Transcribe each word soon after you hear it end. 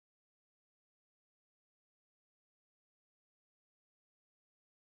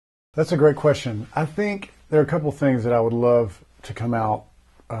That's a great question. I think there are a couple things that I would love to come out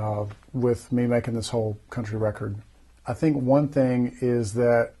with me making this whole country record. I think one thing is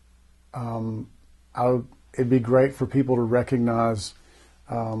that it'd be great for people to recognize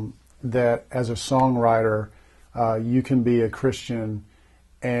that as a songwriter, you can be a Christian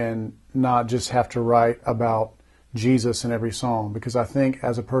and not just have to write about Jesus in every song. Because I think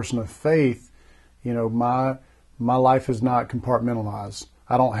as a person of faith, my life is not compartmentalized.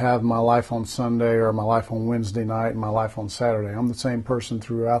 I don't have my life on Sunday or my life on Wednesday night and my life on Saturday. I'm the same person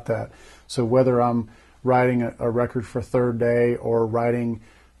throughout that. So whether I'm writing a record for Third Day or writing,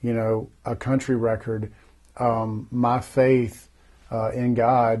 a country record, my faith in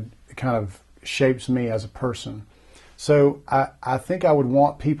God kind of shapes me as a person. So I think I would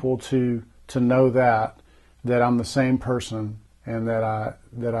want people to know that I'm the same person and that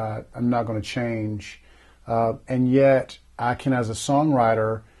I'm not going to change, and yet I can, as a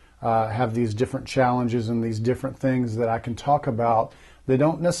songwriter, have these different challenges and these different things that I can talk about that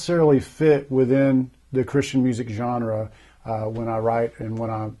don't necessarily fit within the Christian music genre when I write and when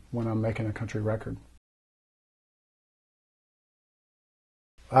I'm making a country record.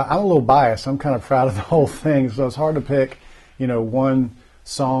 I'm a little biased. I'm kind of proud of the whole thing, so it's hard to pick, one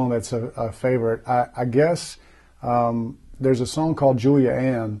song that's a favorite. I guess there's a song called Julia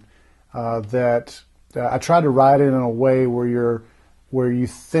Ann that I tried to write it in a way where you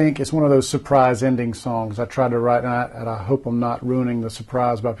think it's one of those surprise ending songs. I tried to write, and I hope I'm not ruining the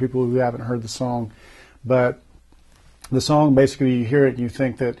surprise by people who haven't heard the song. But the song, basically, you hear it and you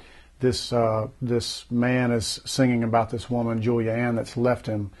think that this man is singing about this woman, Julia Ann, that's left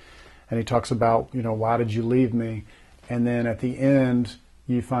him. And he talks about, why did you leave me? And then at the end,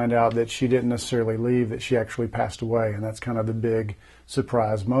 you find out that she didn't necessarily leave, that she actually passed away. And that's kind of the big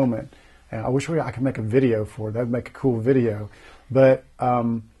surprise moment. And I wish I could make a video for it. That'd make a cool video. But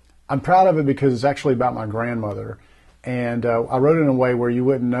I'm proud of it because it's actually about my grandmother. And I wrote it in a way where you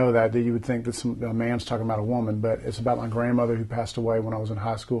wouldn't know that you would think that a man's talking about a woman. But it's about my grandmother who passed away when I was in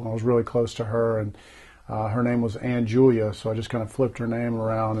high school. And I was really close to her. And her name was Ann Julia. So I just kind of flipped her name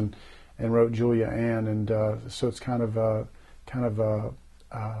around and wrote Julia Ann. And so it's kind of a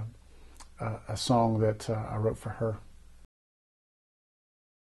song that I wrote for her.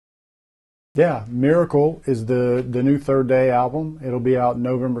 Yeah, Miracle is the new Third Day album. It'll be out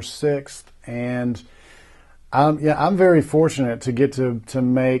November 6th, and I'm very fortunate to get to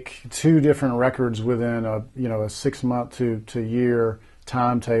make two different records within a 6 month to year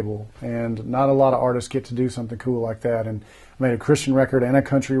timetable, and not a lot of artists get to do something cool like that. And I made a Christian record and a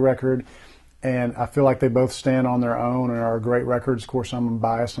country record, and I feel like they both stand on their own and are great records. Of course, I'm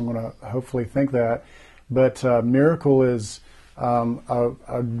biased. I'm going to hopefully think that, but Miracle is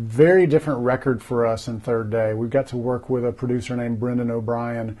a very different record for us in Third Day. We've got to work with a producer named Brendan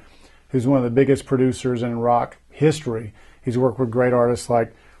O'Brien, who's one of the biggest producers in rock history. He's worked with great artists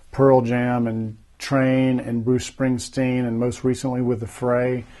like Pearl Jam and Train and Bruce Springsteen, and most recently with The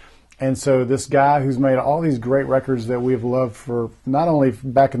Fray. And so this guy who's made all these great records that we've loved for not only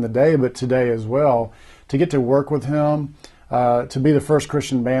back in the day, but today as well, to get to work with him, to be the first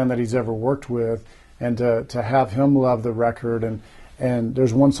Christian band that he's ever worked with, and to have him love the record. And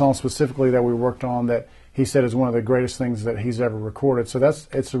there's one song specifically that we worked on that he said is one of the greatest things that he's ever recorded. So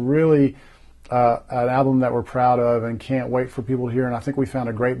it's a really an album that we're proud of and can't wait for people to hear. And I think we found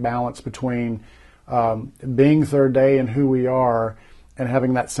a great balance between being Third Day and who we are, and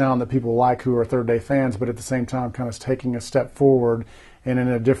having that sound that people like who are Third Day fans, but at the same time kind of taking a step forward and in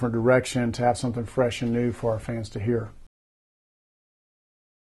a different direction to have something fresh and new for our fans to hear.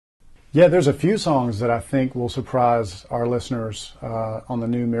 Yeah, there's a few songs that I think will surprise our listeners on the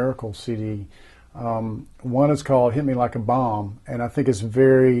new Miracle CD. One is called Hit Me Like a Bomb, and I think it's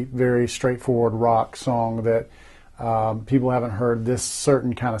very, very straightforward rock song that people haven't heard this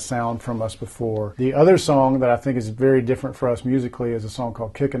certain kind of sound from us before. The other song that I think is very different for us musically is a song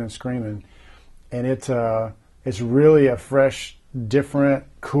called Kickin' and Screamin', and it's really a fresh, different,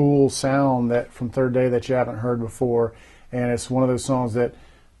 cool sound that from Third Day that you haven't heard before, and it's one of those songs that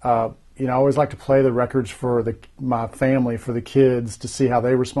I always like to play the records for my family, for the kids, to see how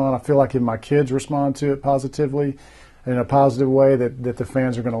they respond. I feel like if my kids respond to it positively, in a positive way, that the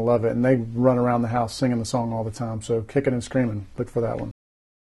fans are going to love it. And they run around the house singing the song all the time. So Kickin' and Screamin', look for that one.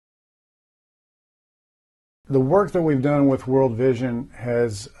 The work that we've done with World Vision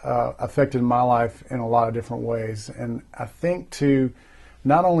has affected my life in a lot of different ways. And I think to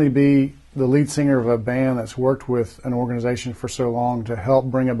not only be the lead singer of a band that's worked with an organization for so long to help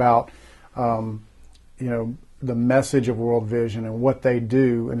bring about the message of World Vision and what they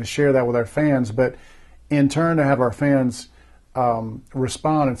do, and to share that with our fans, but in turn to have our fans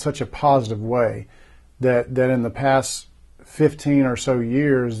respond in such a positive way that in the past 15 or so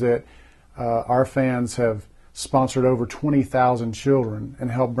years that our fans have sponsored over 20,000 children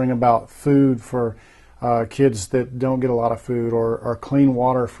and helped bring about food for kids that don't get a lot of food, or clean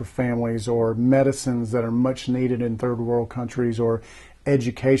water for families, or medicines that are much needed in third world countries, or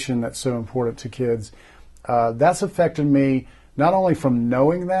education that's so important to kids. That's affected me not only from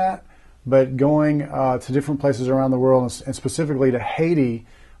knowing that, but going to different places around the world, and specifically to Haiti,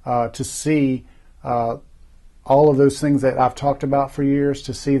 to see all of those things that I've talked about for years,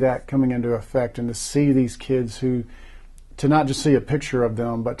 to see that coming into effect, and to see these kids to not just see a picture of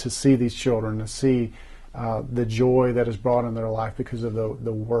them, but to see these children, to see the joy that is brought in their life because of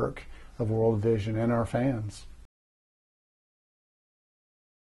the work of World Vision and our fans.